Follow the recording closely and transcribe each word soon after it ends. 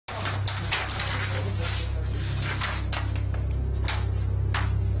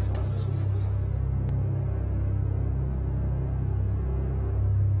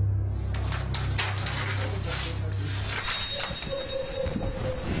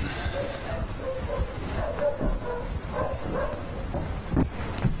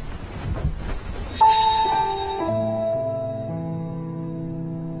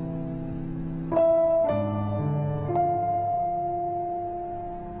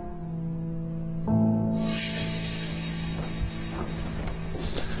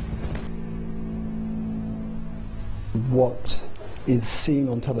what is seen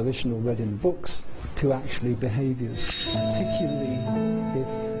on television or read in books to actually behaviours, particularly if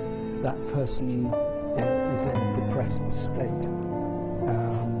that person is in a depressed state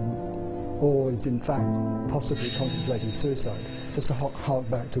or is in fact possibly contemplating suicide. Just to hark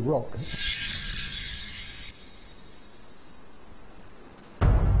back to Rock.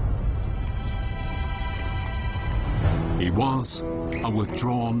 He was a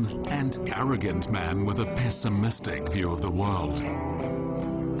withdrawn and arrogant man with a pessimistic view of the world.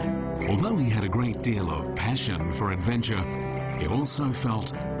 Although he had a great deal of passion for adventure, he also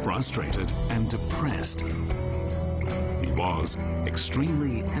felt frustrated and depressed. He was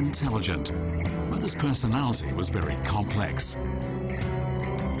extremely intelligent, but his personality was very complex.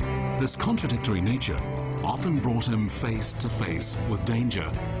 This contradictory nature often brought him face to face with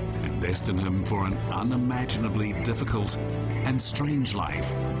danger and destined him for an unimaginably difficult and strange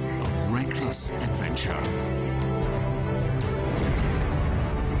life of reckless adventure.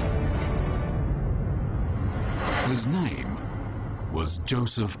 His name was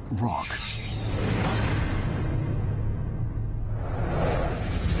Joseph Rock.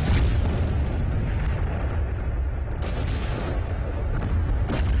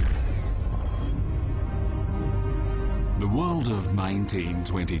 The world of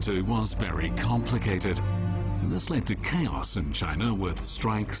 1922 was very complicated. This led to chaos in China with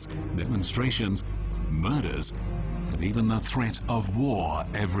strikes, demonstrations, murders, and even the threat of war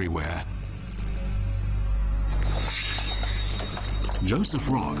everywhere. Joseph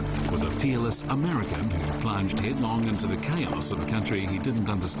Rock was a fearless American who plunged headlong into the chaos of a country he didn't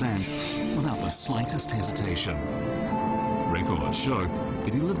understand without the slightest hesitation. Records show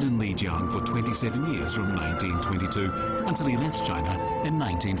that he lived in Lijiang for 27 years from 1922 until he left China in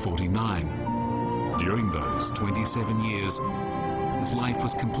 1949. During those 27 years, his life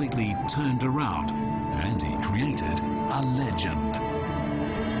was completely turned around and he created a legend.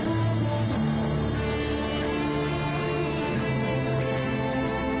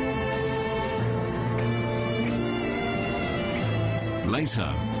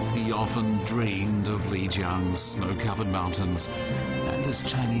 Later, he often dreamed of Lijiang's snow-covered mountains and his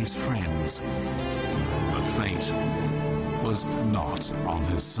Chinese friends. But fate was not on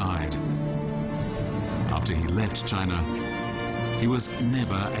his side. After he left China, he was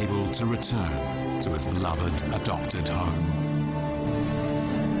never able to return to his beloved adopted home.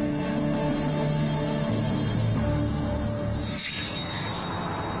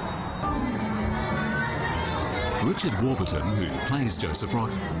 Richard Warburton, who plays Joseph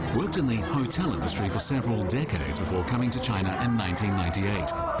Rock, worked in the hotel industry for several decades before coming to China in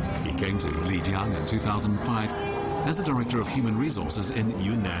 1998. He came to Lijiang in 2005 as the Director of Human Resources in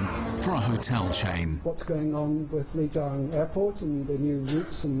Yunnan for a hotel chain. What's going on with Lijiang Airport and the new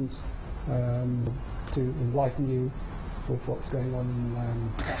routes, and to enlighten you with what's going on in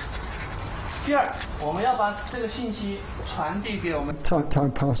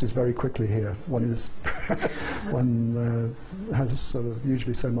Time passes very quickly here. One has sort of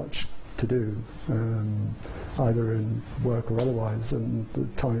usually so much to do, either in work or otherwise, and the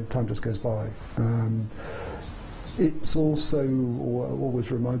time just goes by. It's also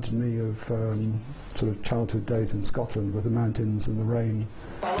always reminded me of sort of childhood days in Scotland with the mountains and the rain.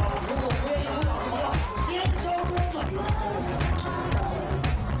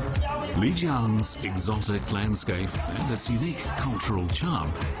 Lijiang's exotic landscape and its unique cultural charm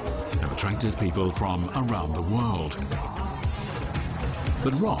have attracted people from around the world.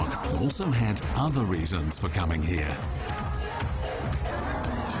 But Rock also had other reasons for coming here.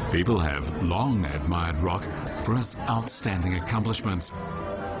 People have long admired Rock for his outstanding accomplishments,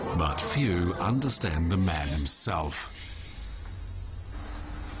 but few understand the man himself.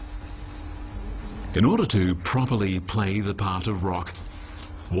 In order to properly play the part of Rock,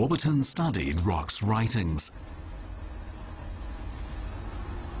 Warburton studied Rock's writings.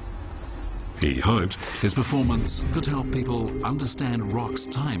 He hoped his performance could help people understand Rock's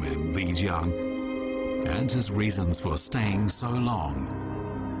time in Lijiang and his reasons for staying so long.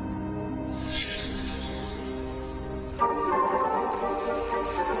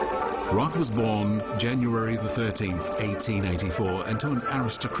 Rock was born January the 13th, 1884, into an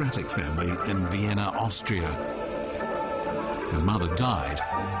aristocratic family in Vienna, Austria. His mother died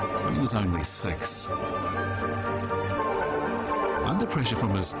when he was only 6. Under pressure from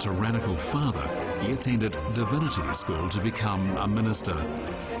his tyrannical father, he attended divinity school to become a minister.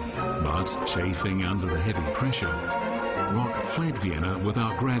 But chafing under the heavy pressure, Rock fled Vienna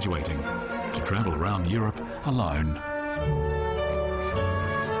without graduating to travel around Europe alone.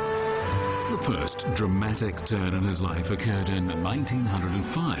 The first dramatic turn in his life occurred in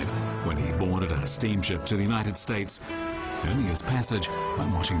 1905 when he boarded a steamship to the United States, earning his passage by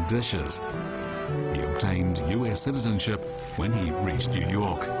washing dishes. He obtained US citizenship when he reached New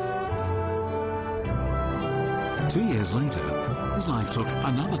York. 2 years later, his life took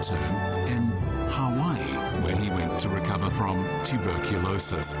another turn in Hawaii, where he went to recover from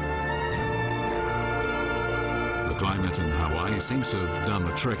tuberculosis. The climate in Hawaii seems to have done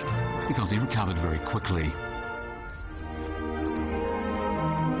the trick because he recovered very quickly.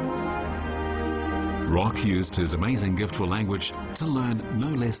 Rock used his amazing gift for language to learn no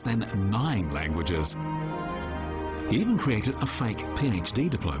less than 9 languages. He even created a fake PhD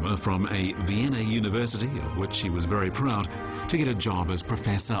diploma from a Vienna university, of which he was very proud, to get a job as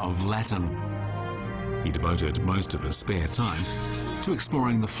professor of Latin. He devoted most of his spare time to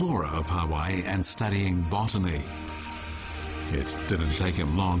exploring the flora of Hawaii and studying botany. It didn't take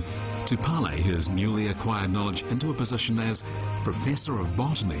him long to parlay his newly acquired knowledge into a position as Professor of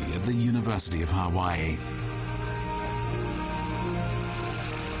Botany at the University of Hawaii.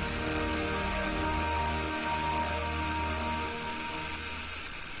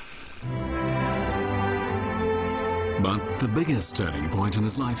 But the biggest turning point in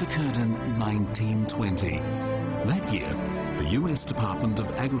his life occurred in 1920. That year, the US Department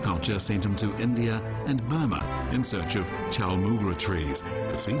of Agriculture sent him to India and Burma in search of chalmugra trees,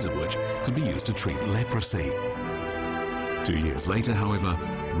 the seeds of which could be used to treat leprosy. 2 years later, however,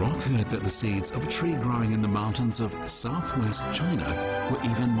 Rock heard that the seeds of a tree growing in the mountains of southwest China were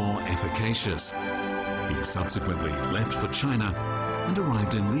even more efficacious. He subsequently left for China and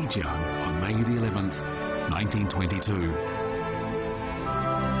arrived in Lijiang on May the 11th, 1922.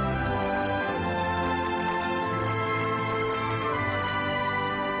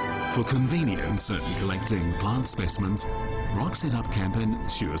 For convenience in collecting plant specimens, Rock set up camp in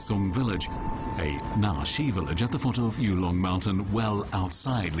Xuesong village, a Nashi village at the foot of Yulong Mountain, well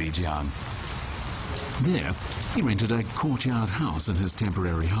outside Lijiang. There, he rented a courtyard house in his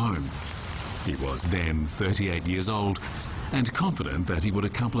temporary home. He was then 38 years old and confident that he would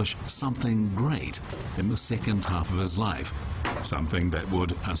accomplish something great in the second half of his life, something that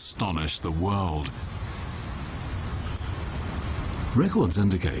would astonish the world. Records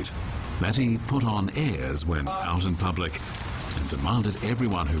indicate that he put on airs when out in public and demanded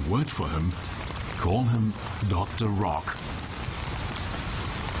everyone who worked for him call him Dr. Rock.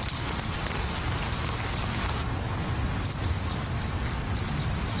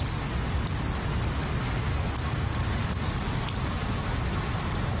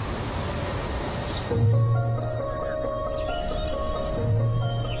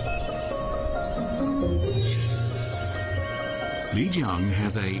 Lijiang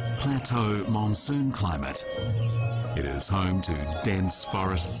has a plateau monsoon climate. It is home to dense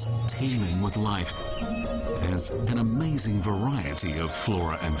forests teeming with life. It has an amazing variety of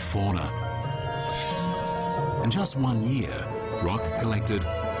flora and fauna. In just 1 year, Rock collected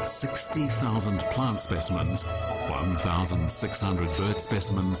 60,000 plant specimens, 1,600 bird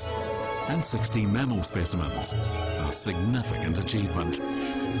specimens, and 60 mammal specimens, a significant achievement.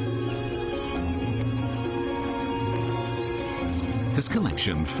 His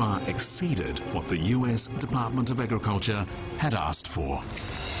collection far exceeded what the US Department of Agriculture had asked for.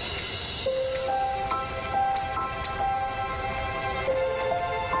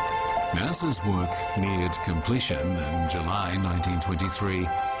 As his work neared completion in July 1923,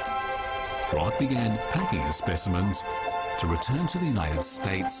 Rock began packing his specimens to return to the United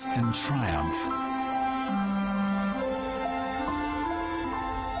States in triumph.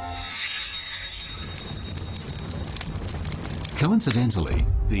 Coincidentally,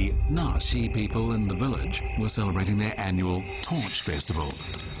 the Nashi people in the village were celebrating their annual Torch Festival.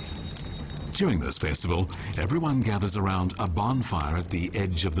 During this festival, everyone gathers around a bonfire at the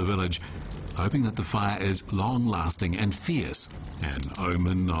edge of the village, hoping that the fire is long-lasting and fierce, an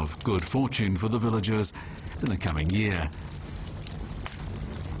omen of good fortune for the villagers in the coming year.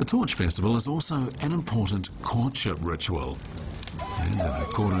 The Torch Festival is also an important courtship ritual. And in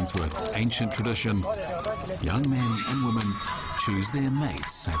accordance with ancient tradition, young men and women choose their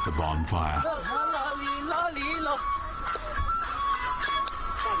mates at the bonfire.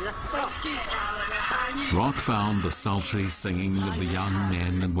 Rock found the sultry singing of the young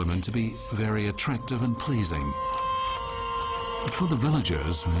men and women to be very attractive and pleasing. But for the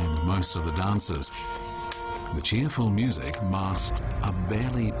villagers and most of the dancers, the cheerful music masked a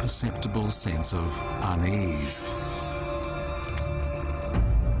barely perceptible sense of unease.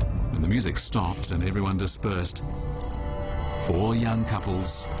 When the music stopped and everyone dispersed, 4 young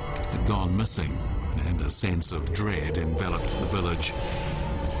couples had gone missing, and a sense of dread enveloped the village.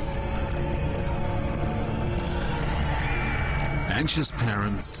 Anxious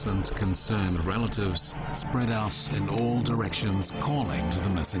parents and concerned relatives spread out in all directions, calling to the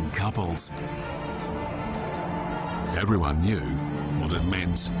missing couples. Everyone knew what it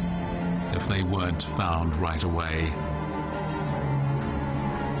meant if they weren't found right away.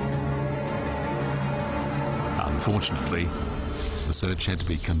 Unfortunately, the search had to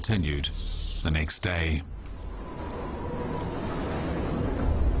be continued the next day.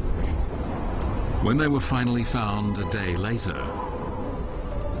 When they were finally found a day later,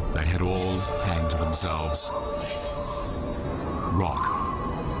 they had all hanged themselves. Rock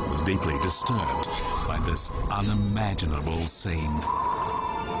was deeply disturbed by this unimaginable scene.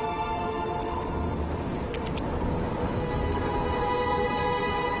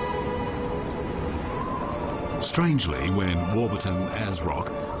 Strangely, when Warburton as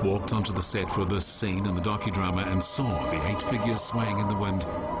Rock walked onto the set for this scene in the docudrama and saw the 8 figures swaying in the wind,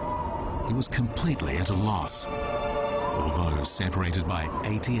 he was completely at a loss. Although separated by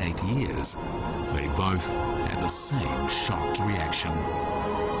 88 years, they both had the same shocked reaction.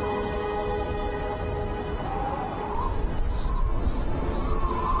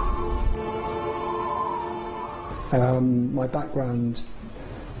 My background,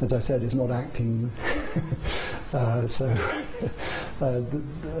 as I said, is not acting. As I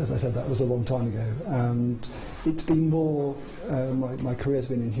said, that was a long time ago. And it's been more, my career's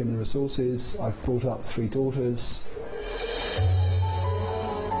been in human resources. I've brought up 3 daughters.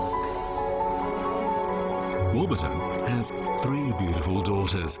 Warburton has 3 beautiful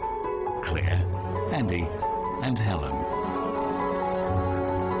daughters, Claire, Andy, and Helen.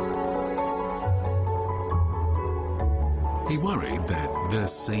 He worried that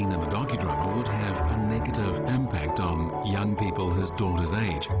this scene in the docudrama would have a negative impact on young people his daughter's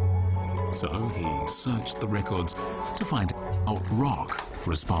age. So he searched the records to find out how Rock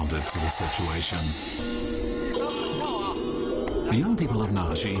responded to the situation. The young people of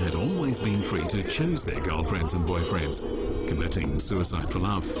Naxi had always been free to choose their girlfriends and boyfriends. Committing suicide for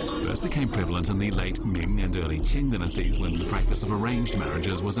love first became prevalent in the late Ming and early Qing dynasties when the practice of arranged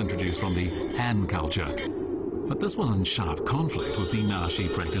marriages was introduced from the Han culture. But this was in sharp conflict with the Naxi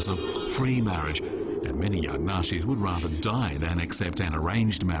practice of free marriage, and many young Naxis would rather die than accept an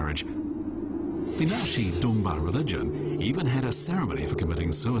arranged marriage. The Naxi Dongba religion even had a ceremony for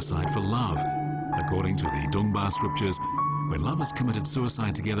committing suicide for love. According to the Dongba scriptures, when lovers committed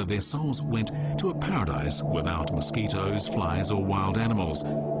suicide together, their souls went to a paradise without mosquitoes, flies, or wild animals,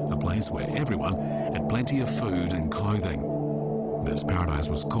 a place where everyone had plenty of food and clothing. This paradise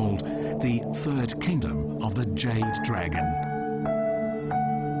was called the Third Kingdom of the Jade Dragon.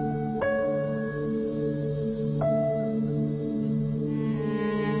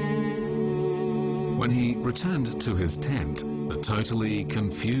 When he returned to his tent, the totally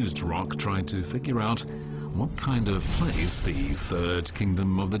confused Rock tried to figure out what kind of place the Third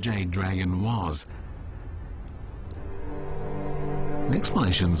Kingdom of the Jade Dragon was. The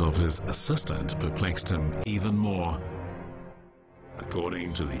explanations of his assistant perplexed him even more.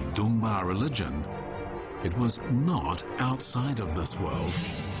 According to the Dongba religion, it was not outside of this world,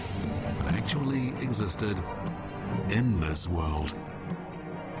 but actually existed in this world.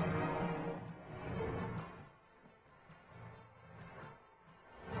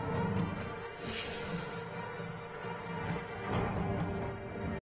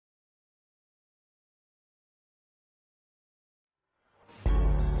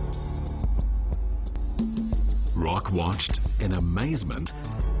 Rock watched in amazement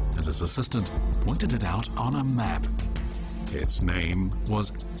as his assistant pointed it out on a map. Its name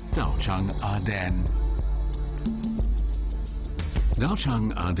was Daochang Arden.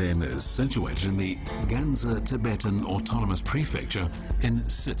 Daochang Arden is situated in the Gansu Tibetan Autonomous Prefecture in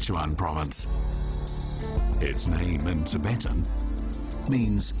Sichuan province. Its name in Tibetan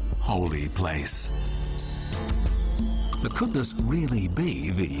means holy place. But could this really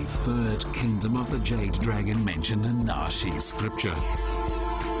be the Third Kingdom of the Jade Dragon mentioned in Naxi scripture?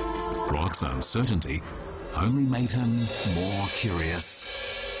 Rock's uncertainty only made him more curious.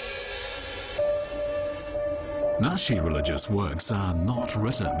 Naxi religious works are not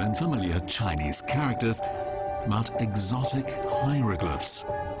written in familiar Chinese characters, but exotic hieroglyphs.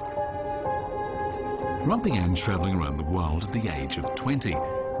 Rock began traveling around the world at the age of 20.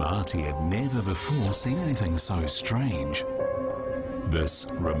 But he had never before seen anything so strange. This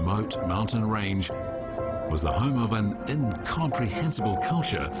remote mountain range was the home of an incomprehensible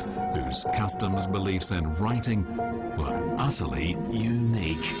culture whose customs, beliefs, and writing were utterly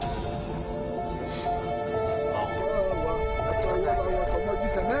unique.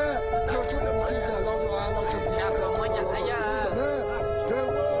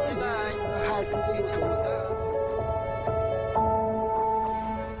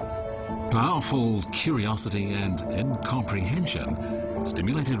 Powerful curiosity and incomprehension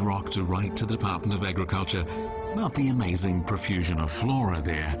stimulated Rock to write to the Department of Agriculture about the amazing profusion of flora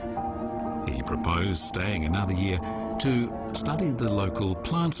there. He proposed staying another year to study the local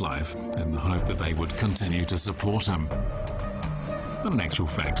plant life in the hope that they would continue to support him. But in actual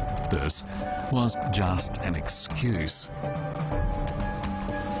fact, this was just an excuse.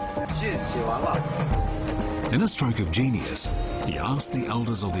 In a stroke of genius, he asked the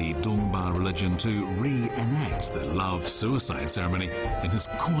elders of the Dunhuang religion to reenact the love-suicide ceremony in his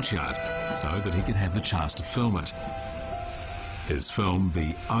courtyard so that he could have the chance to film it. His film,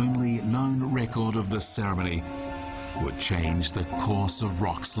 the only known record of this ceremony, would change the course of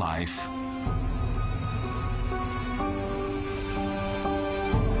Rock's life.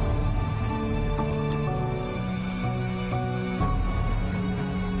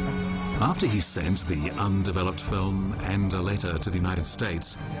 After he sent the undeveloped film and a letter to the United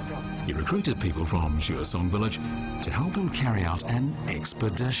States, he recruited people from Shuosong village to help him carry out an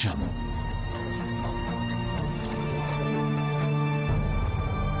expedition.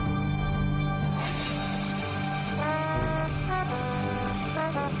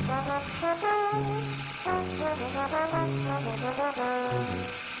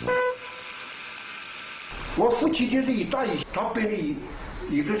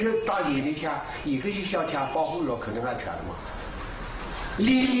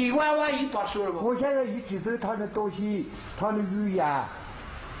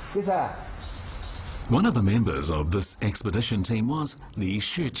 One of the members of this expedition team was Li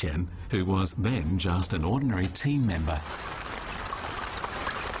Shuqian, who was then just an ordinary team member.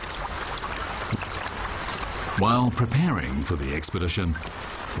 While preparing for the expedition,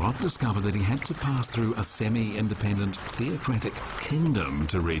 Rock discovered that he had to pass through a semi-independent theocratic kingdom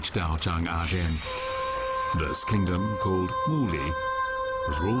to reach Daojiang Arden. This kingdom, called Muli,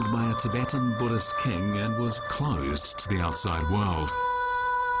 was ruled by a Tibetan Buddhist king and was closed to the outside world.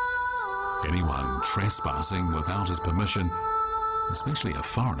 Anyone trespassing without his permission, especially a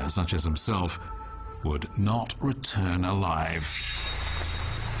foreigner such as himself, would not return alive.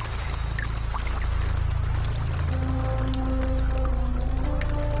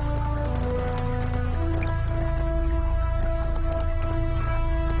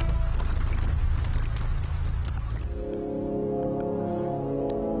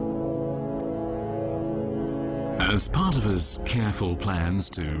 As part of his careful plans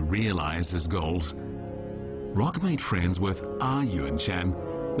to realize his goals, Rock made friends with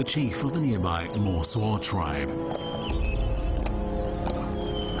Yuanchan, the chief of the nearby Mosuo tribe.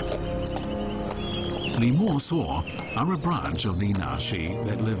 The Mosuo are a branch of the Nashi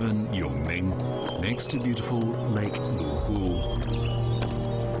that live in Yunnan, next to beautiful Lake Lugu.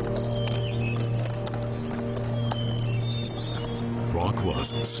 Rock was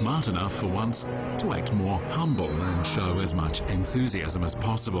smart enough for once to act more humble and show as much enthusiasm as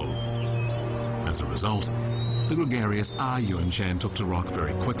possible. As a result, the gregarious Yuanchan took to Rock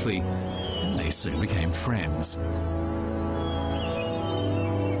very quickly, and they soon became friends.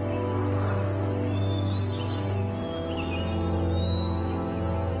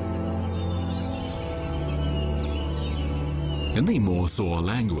 In the Mosuo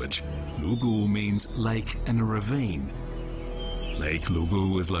language, Lugu means lake in a ravine. Lake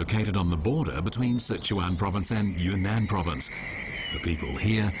Lugu is located on the border between Sichuan province and Yunnan province. The people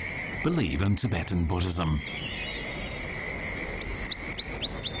here believe in Tibetan Buddhism.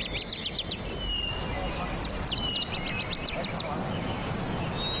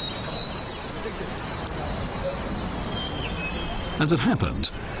 As it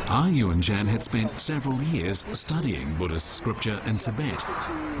happened, Yuanchan had spent several years studying Buddhist scripture in Tibet,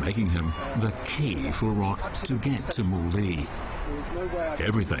 making him the key for Rock to get to Muli.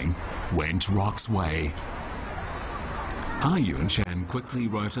 Everything went Rock's way. Yuanchan quickly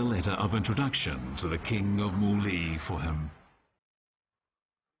wrote a letter of introduction to the king of Muli for him.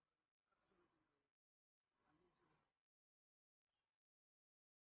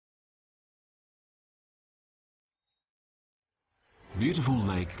 Beautiful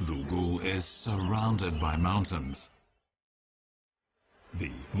Lake Lugu is surrounded by mountains.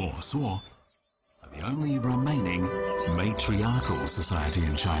 The Mosuo are the only remaining matriarchal society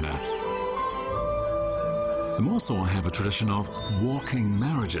in China. The Mosuo have a tradition of walking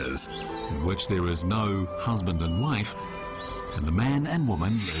marriages, in which there is no husband and wife, and the man and woman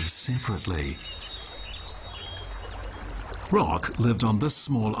live separately. Rock lived on this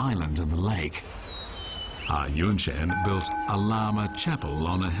small island in the lake. Yuanchan built a Lama chapel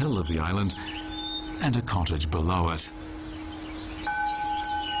on a hill of the island and a cottage below it.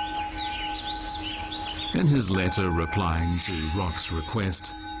 In his letter replying to Rock's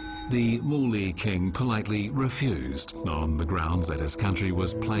request, the Muli king politely refused on the grounds that his country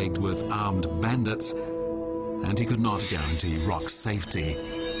was plagued with armed bandits and he could not guarantee Rock's safety.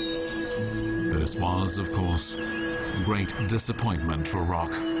 This was, of course, a great disappointment for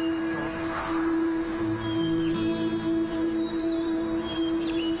Rock.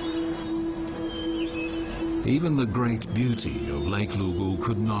 Even the great beauty of Lake Lugu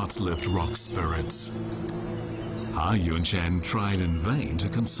could not lift Rock's spirits. Yunshan tried in vain to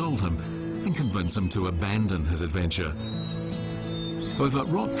console him and convince him to abandon his adventure. However,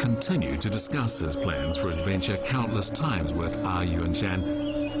 Rock continued to discuss his plans for adventure countless times with Yunshan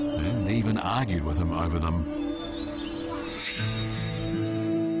and even argued with him over them.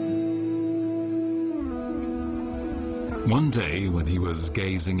 One day, when he was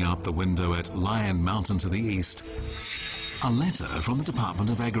gazing out the window at Lion Mountain to the east, a letter from the Department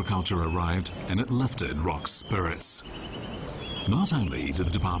of Agriculture arrived and it lifted Rock's spirits. Not only did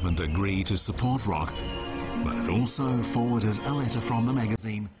the department agree to support Rock, but it also forwarded a letter from the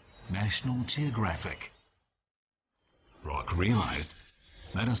magazine National Geographic. Rock realized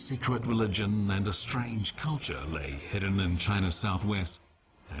that a secret religion and a strange culture lay hidden in China's southwest,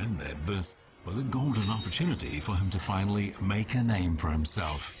 and that this was a golden opportunity for him to finally make a name for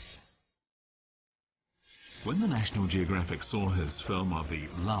himself. When the National Geographic saw his film of the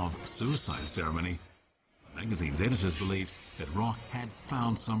love-suicide ceremony, the magazine's editors believed that Rock had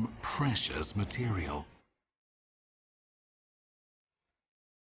found some precious material.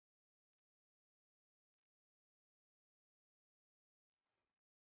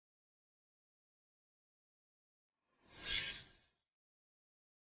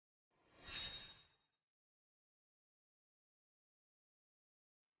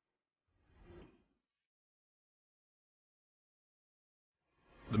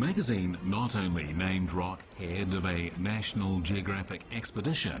 The magazine not only named Rock head of a National Geographic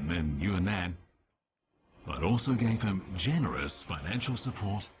expedition in Yunnan, but also gave him generous financial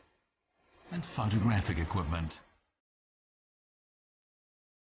support and photographic equipment.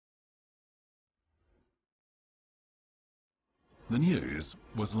 The news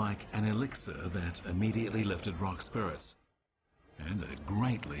was like an elixir that immediately lifted Rock's spirits, and it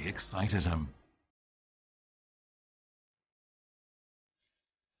greatly excited him.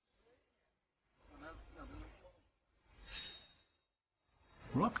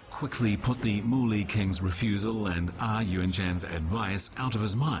 Rock quickly put the Muli king's refusal and Yunshan's advice out of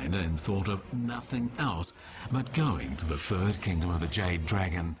his mind and thought of nothing else but going to the third kingdom of the Jade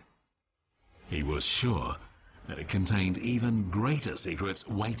Dragon. He was sure that it contained even greater secrets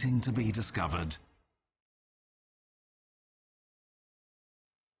waiting to be discovered.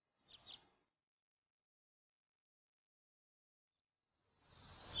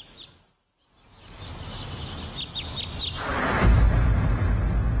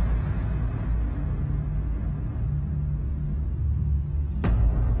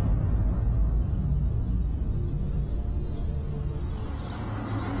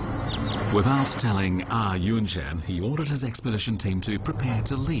 Without telling Yunshan, he ordered his expedition team to prepare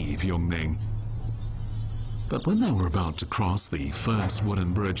to leave Yunnan. But when they were about to cross the first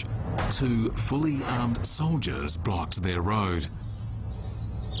wooden bridge, two fully armed soldiers blocked their road.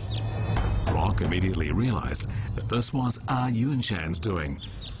 Rock immediately realized that this was Yunshan's doing,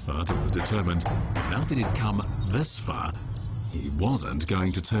 but he was determined that now that he'd come this far, he wasn't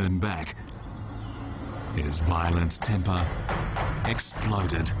going to turn back. His violent temper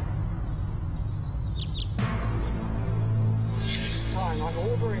exploded. I'm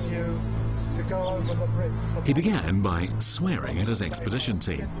ordering you to go over the bridge. He began by swearing at his expedition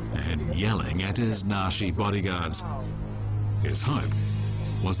team and yelling at his Nashi bodyguards. His hope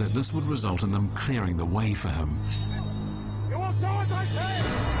was that this would result in them clearing the way for him. You will do as I say!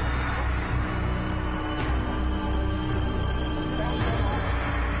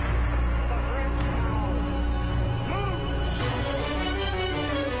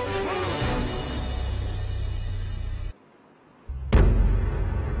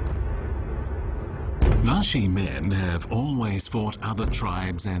 Nashi men have always fought other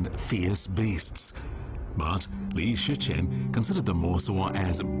tribes and fierce beasts, but Li Shichen considered the Mosawa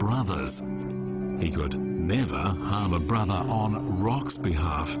as brothers. He could never harm a brother on Rock's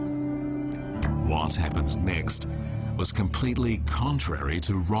behalf. What happened next was completely contrary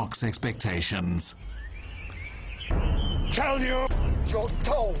to Rock's expectations. Tell you! You're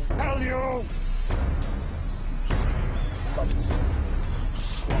told! Tell you!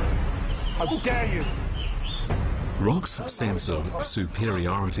 How dare you! Rock's sense of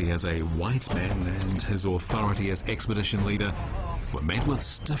superiority as a white man and his authority as expedition leader were met with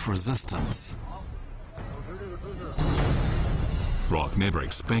stiff resistance. Rock never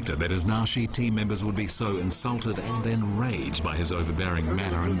expected that his Nashi team members would be so insulted and enraged by his overbearing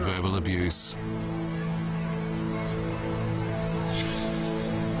manner and verbal abuse.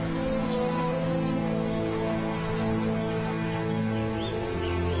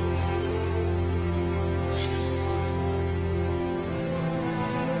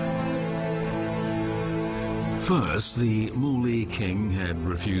 First, the Muli king had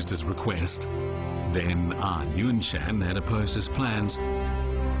refused his request. Then Yunshan had opposed his plans.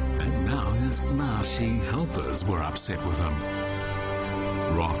 And now his Nashi helpers were upset with him.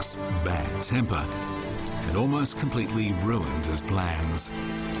 Rock's bad temper had almost completely ruined his plans.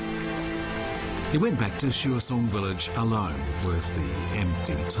 He went back to Shuosong village alone with the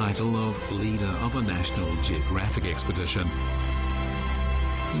empty title of leader of a National Geographic expedition.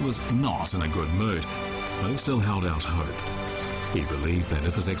 He was not in a good mood, but he still held out hope. He believed that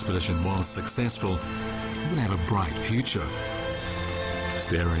if his expedition was successful, he would have a bright future.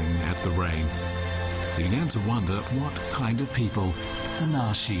 Staring at the rain, he began to wonder what kind of people the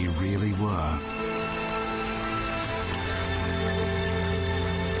Nashi really were.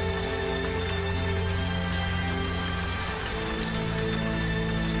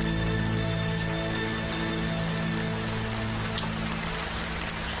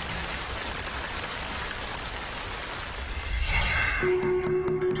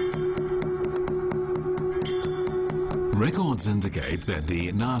 Records indicate that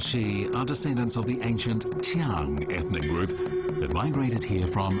the Nashi are descendants of the ancient Qiang ethnic group that migrated here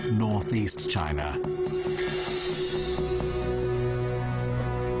from northeast China.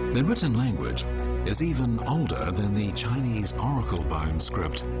 Their written language is even older than the Chinese oracle bone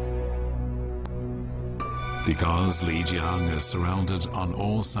script. Because Lijiang is surrounded on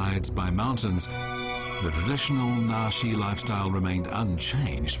all sides by mountains, the traditional Nashi lifestyle remained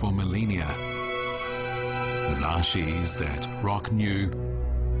unchanged for millennia. The Nashis that Rock knew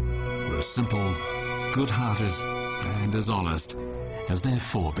were as simple, good-hearted, and as honest as their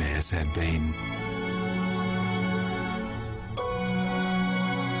forebears had been.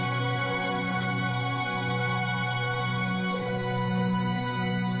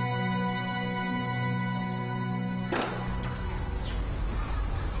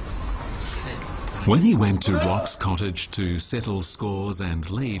 When he went to Rock's cottage to settle scores and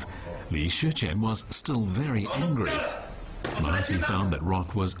leave, Li Shichen was still very angry, but he found that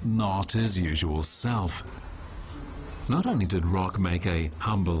Rock was not his usual self. Not only did Rock make a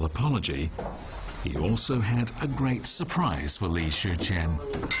humble apology, he also had a great surprise for Li Shichen.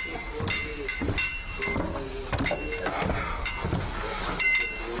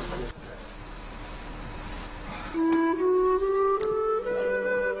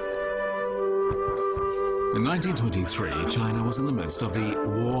 In 1923, China was in the midst of the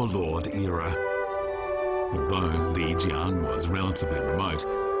warlord era. Although Lijiang was relatively remote,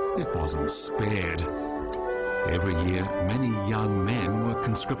 it wasn't spared. Every year, many young men were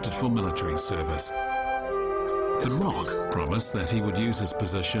conscripted for military service. But Rock promised that he would use his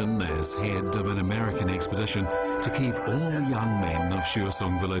position as head of an American expedition to keep all young men of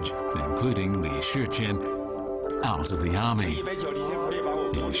Shuosong village, including Li Shichen, out of the army.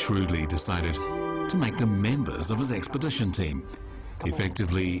 He shrewdly decided to make them members of his expedition team,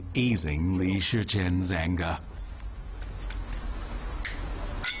 effectively easing Li Shichen's anger.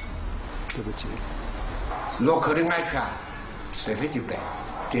 对不起。洛克的安全100%，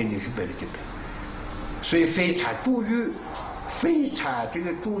真的是100%，所以非常祝愿，非常这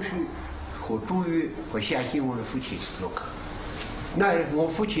个祝许和祝愿和相信我的父亲洛克。那我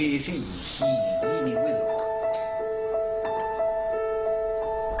父亲是以你为洛克。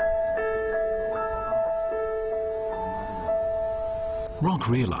 Rock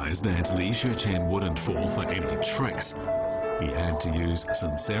realized that Li Shichen wouldn't fall for any tricks. He had to use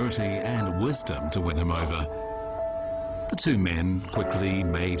sincerity and wisdom to win him over. The two men quickly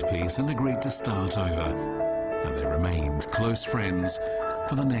made peace and agreed to start over, and they remained close friends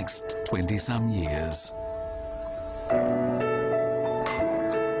for the next 20-some years.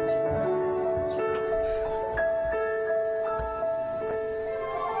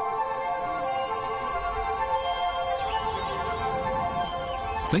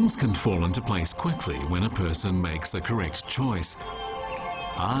 Things can fall into place quickly when a person makes a correct choice.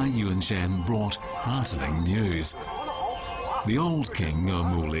 Yunshan brought heartening news. The old king,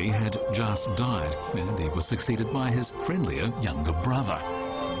 Muli, had just died, and he was succeeded by his friendlier younger brother.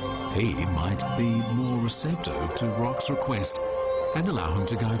 He might be more receptive to Rock's request and allow him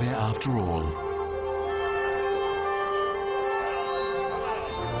to go there after all.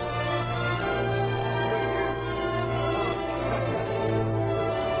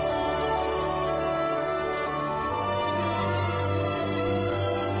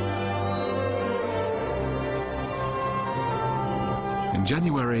 In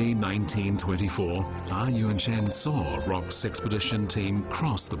January 1924, Yuan Shen saw Rock's expedition team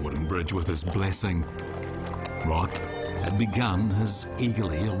cross the Wudang Bridge with his blessing. Rock had begun his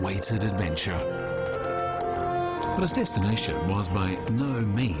eagerly awaited adventure. But his destination was by no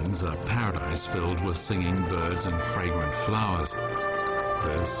means a paradise filled with singing birds and fragrant flowers.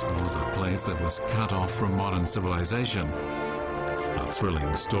 This was a place that was cut off from modern civilization. A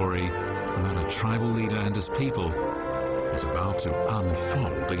thrilling story about a tribal leader and his people was about to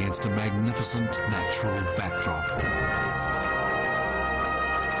unfold against a magnificent natural backdrop.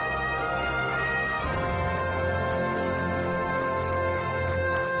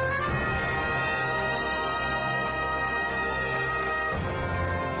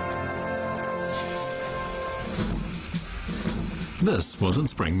 This was in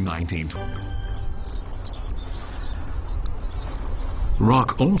spring 1920.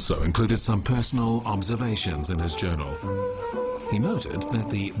 Rock also included some personal observations in his journal. He noted that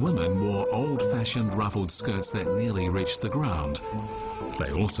the women wore old-fashioned ruffled skirts that nearly reached the ground.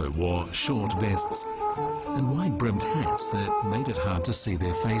 They also wore short vests and wide-brimmed hats that made it hard to see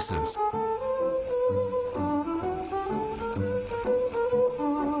their faces.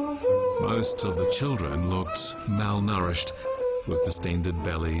 Most of the children looked malnourished, with distended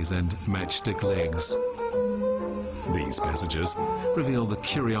bellies and matchstick legs. These passages reveal the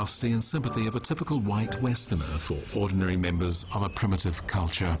curiosity and sympathy of a typical white Westerner for ordinary members of a primitive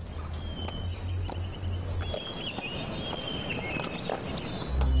culture.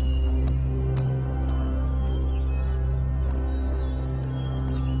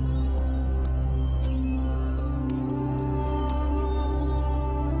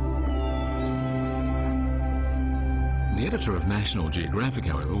 The editor of National Geographic,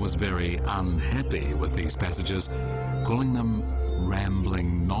 however, was very unhappy with these passages, calling them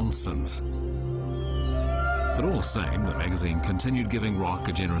rambling nonsense. But all the same, the magazine continued giving Rock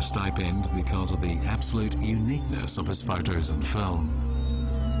a generous stipend because of the absolute uniqueness of his photos and film.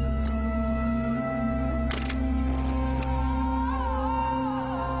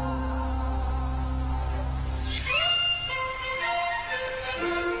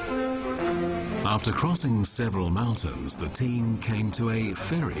 After crossing several mountains, the team came to a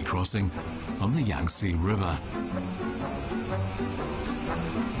ferry crossing on the Yangtze River.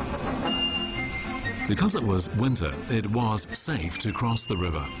 Because it was winter, it was safe to cross the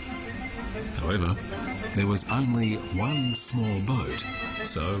river. However, there was only one small boat,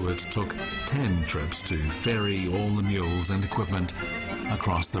 so it took 10 trips to ferry all the mules and equipment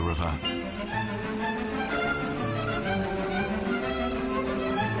across the river.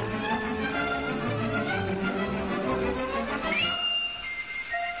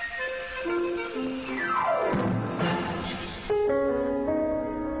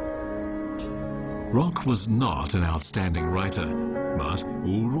 Rock was not an outstanding writer, but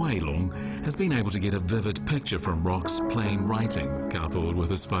Wu Ruilong has been able to get a vivid picture from Rock's plain writing, coupled with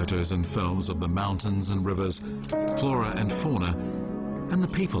his photos and films of the mountains and rivers, flora and fauna, and the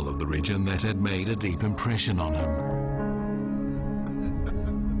people of the region that had made a deep impression on him.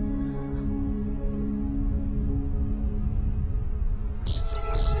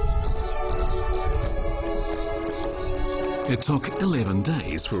 It took 11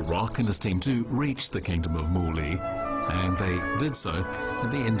 days for Rock and his team to reach the Kingdom of Muli, and they did so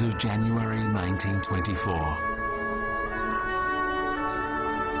at the end of January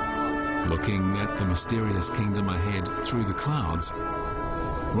 1924. Looking at the mysterious kingdom ahead through the clouds,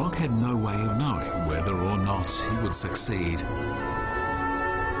 Rock had no way of knowing whether or not he would succeed.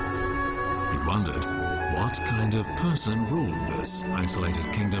 He wondered what kind of person ruled this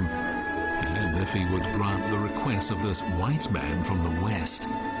isolated kingdom, and if he would grant the request of this white man from the west.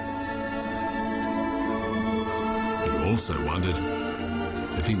 He also wondered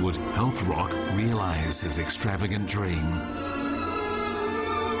if he would help Rock realize his extravagant dream.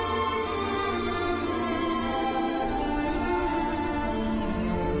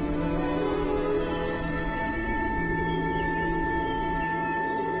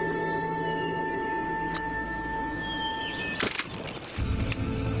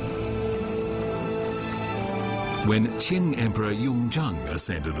 When Qing Emperor Yunnan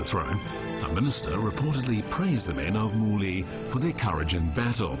ascended the throne, a minister reportedly praised the men of Muli for their courage in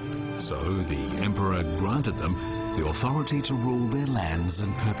battle. So the emperor granted them the authority to rule their lands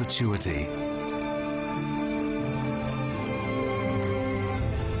in perpetuity.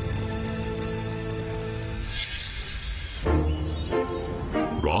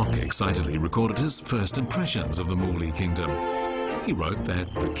 Rock excitedly recorded his first impressions of the Muli kingdom. He wrote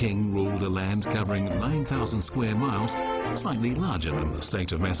that the king ruled a land covering 9,000 square miles, slightly larger than the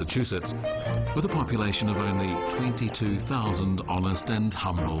state of Massachusetts, with a population of only 22,000 honest and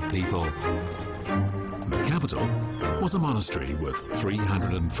humble people. The capital was a monastery with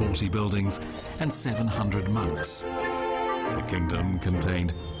 340 buildings and 700 monks. The kingdom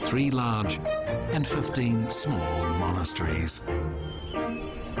contained 3 large and 15 small monasteries.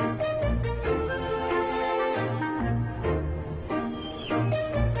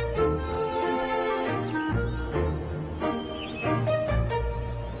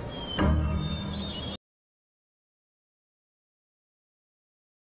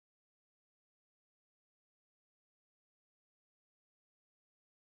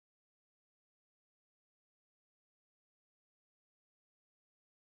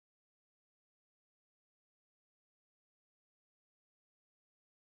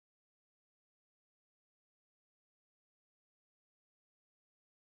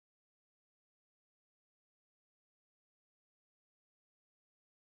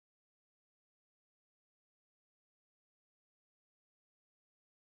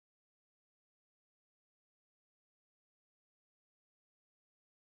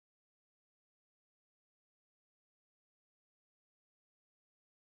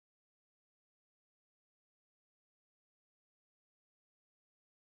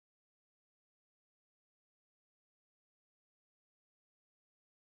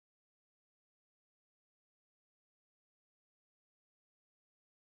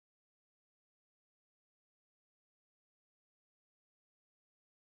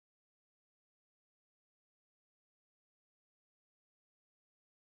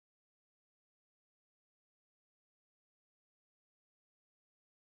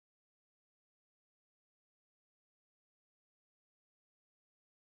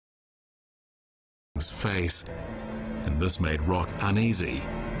 Face, and this made Rock uneasy.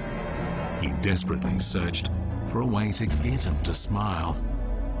 He desperately searched for a way to get him to smile.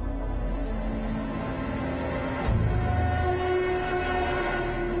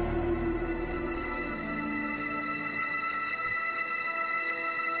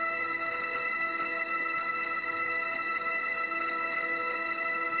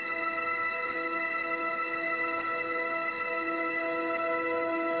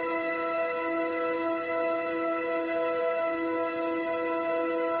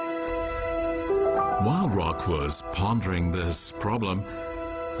 While Rock was pondering this problem,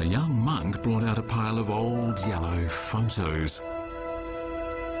 a young monk brought out a pile of old yellow photos.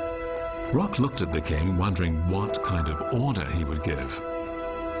 Rock looked at the king, wondering what kind of order he would give.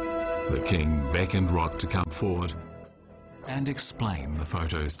 The king beckoned Rock to come forward and explain the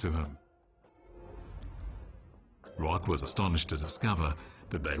photos to him. Rock was astonished to discover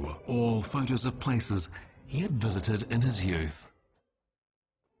that they were all photos of places he had visited in his youth.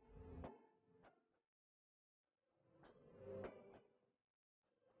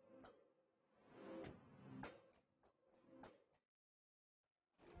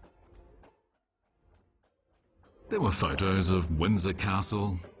 There were photos of Windsor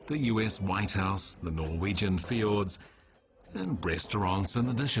Castle, the US White House, the Norwegian fjords, and restaurants and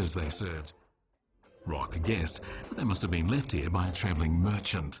the dishes they served. Rock guessed that they must have been left here by a travelling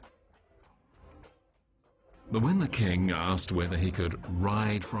merchant. But when the king asked whether he could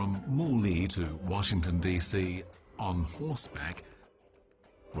ride from Morley to Washington, D.C. on horseback,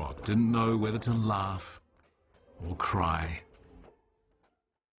 Rock didn't know whether to laugh or cry.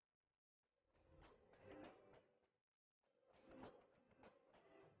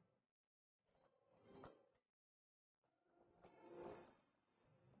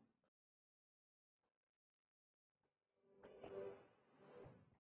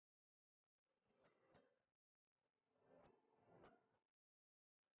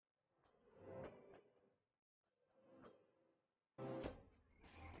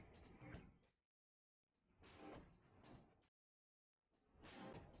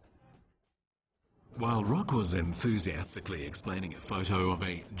 While Rock was enthusiastically explaining a photo of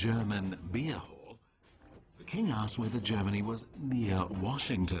a German beer hall, the king asked whether Germany was near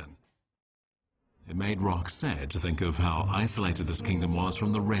Washington. It made Rock sad to think of how isolated this kingdom was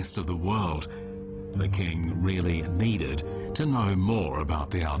from the rest of the world. The king really needed to know more about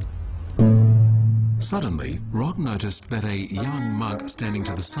the outside. Suddenly, Rock noticed that a young monk standing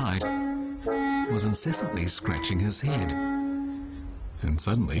to the side was incessantly scratching his head. And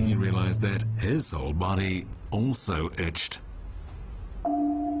suddenly he realized that his whole body also itched.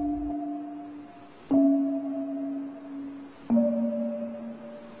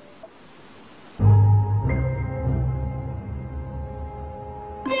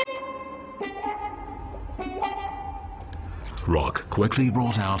 Rock quickly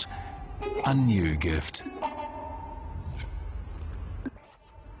brought out a new gift.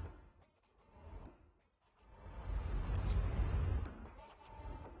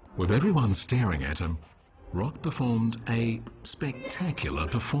 With everyone staring at him, Rock performed a spectacular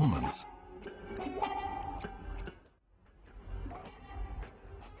performance.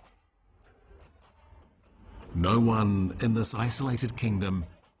 No one in this isolated kingdom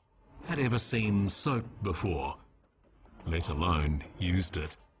had ever seen soap before, let alone used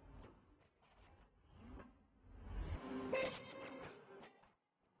it.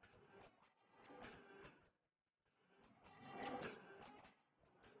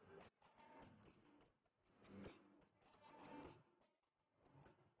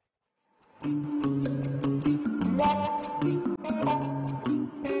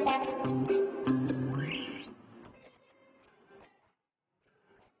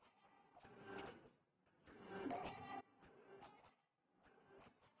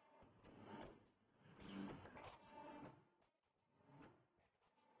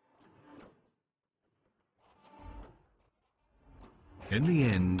 In the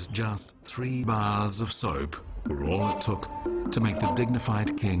end, just 3 bars of soap were all it took to make the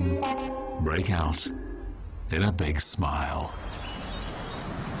dignified king break out in a big smile.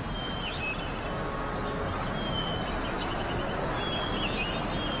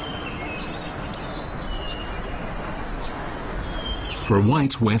 For a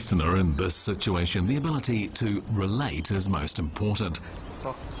white Westerner in this situation, the ability to relate is most important.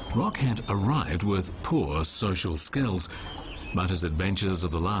 Rock had arrived with poor social skills, but his adventures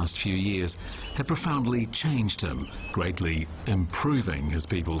of the last few years had profoundly changed him, greatly improving his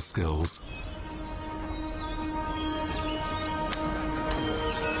people's skills.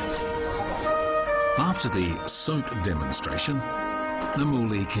 After the soap demonstration, the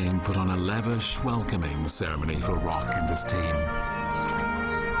Muli King put on a lavish welcoming ceremony for Rock and his team.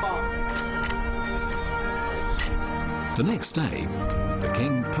 The next day, the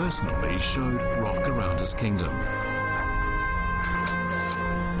king personally showed Rock around his kingdom.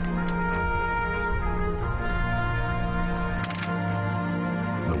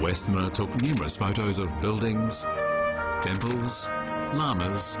 The Westerner took numerous photos of buildings, temples,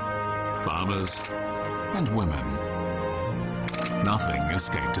 llamas, farmers, and women. Nothing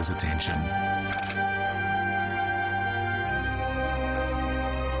escaped his attention.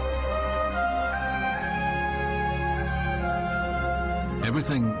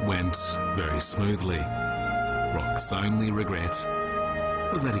 Everything went very smoothly. Rock's only regret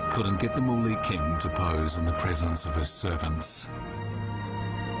was that he couldn't get the Muli King to pose in the presence of his servants.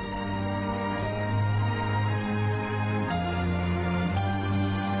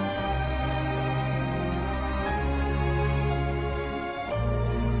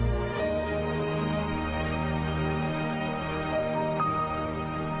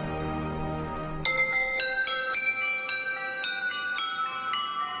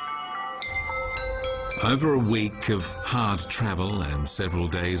 Over a week of hard travel and several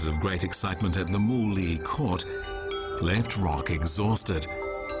days of great excitement at the Muli court left Rock exhausted.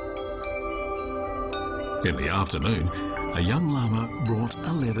 In the afternoon, a young lama brought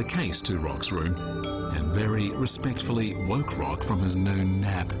a leather case to Rock's room and very respectfully woke Rock from his noon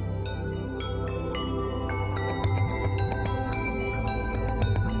nap.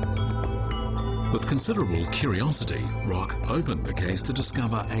 With considerable curiosity, Rock opened the case to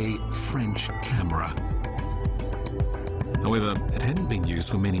discover a French camera. However, it hadn't been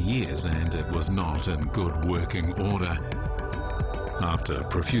used for many years and it was not in good working order. After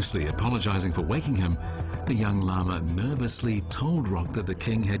profusely apologizing for waking him, the young lama nervously told Rock that the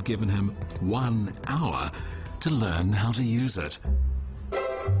king had given him 1 hour to learn how to use it.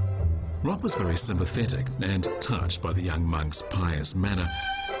 Rock was very sympathetic and touched by the young monk's pious manner,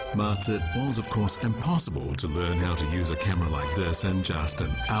 but it was of course impossible to learn how to use a camera like this in just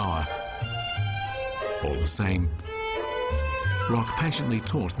an hour. All the same, Rock patiently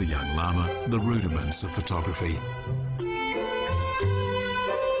taught the young lama the rudiments of photography.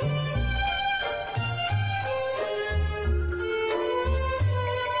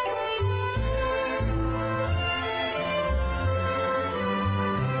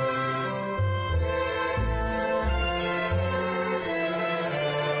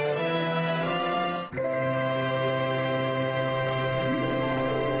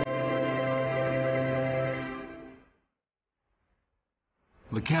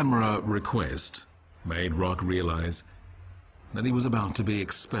 The camera request made Rock realize that he was about to be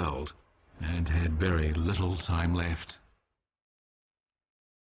expelled and had very little time left.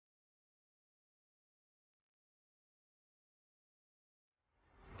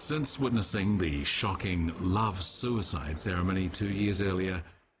 Since witnessing the shocking love-suicide ceremony 2 years earlier,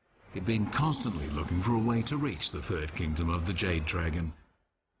 he'd been constantly looking for a way to reach the third kingdom of the Jade Dragon.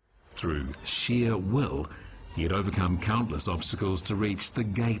 Through sheer will, he had overcome countless obstacles to reach the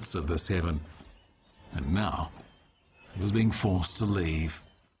gates of this heaven. And now, he was being forced to leave.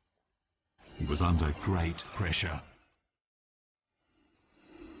 He was under great pressure.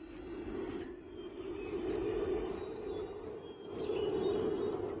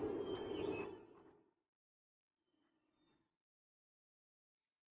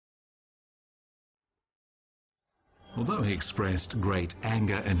 Although he expressed great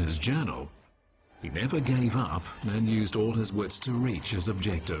anger in his journal, he never gave up and used all his wits to reach his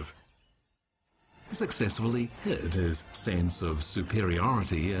objective. He successfully hid his sense of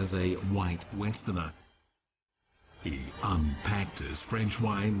superiority as a white Westerner. He unpacked his French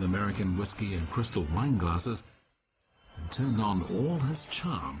wine, American whiskey and crystal wine glasses and turned on all his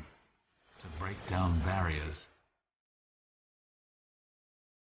charm to break down barriers.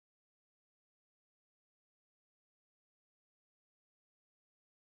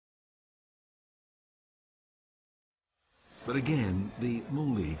 But again, the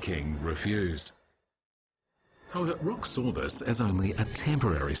Muli king refused. However, Rock saw this as only a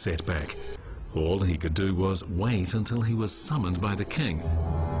temporary setback. All he could do was wait until he was summoned by the king.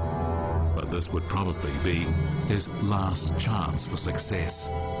 But this would probably be his last chance for success.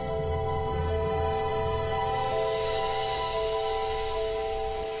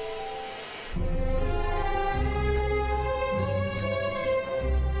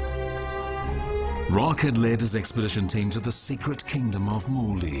 Rock had led his expedition team to the secret kingdom of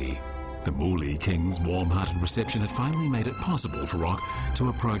Muli. The Muli king's warm-hearted reception had finally made it possible for Rock to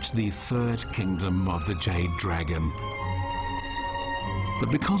approach the third kingdom of the Jade Dragon.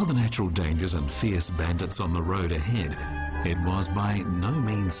 But because of the natural dangers and fierce bandits on the road ahead, it was by no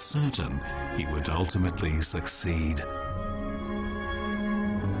means certain he would ultimately succeed.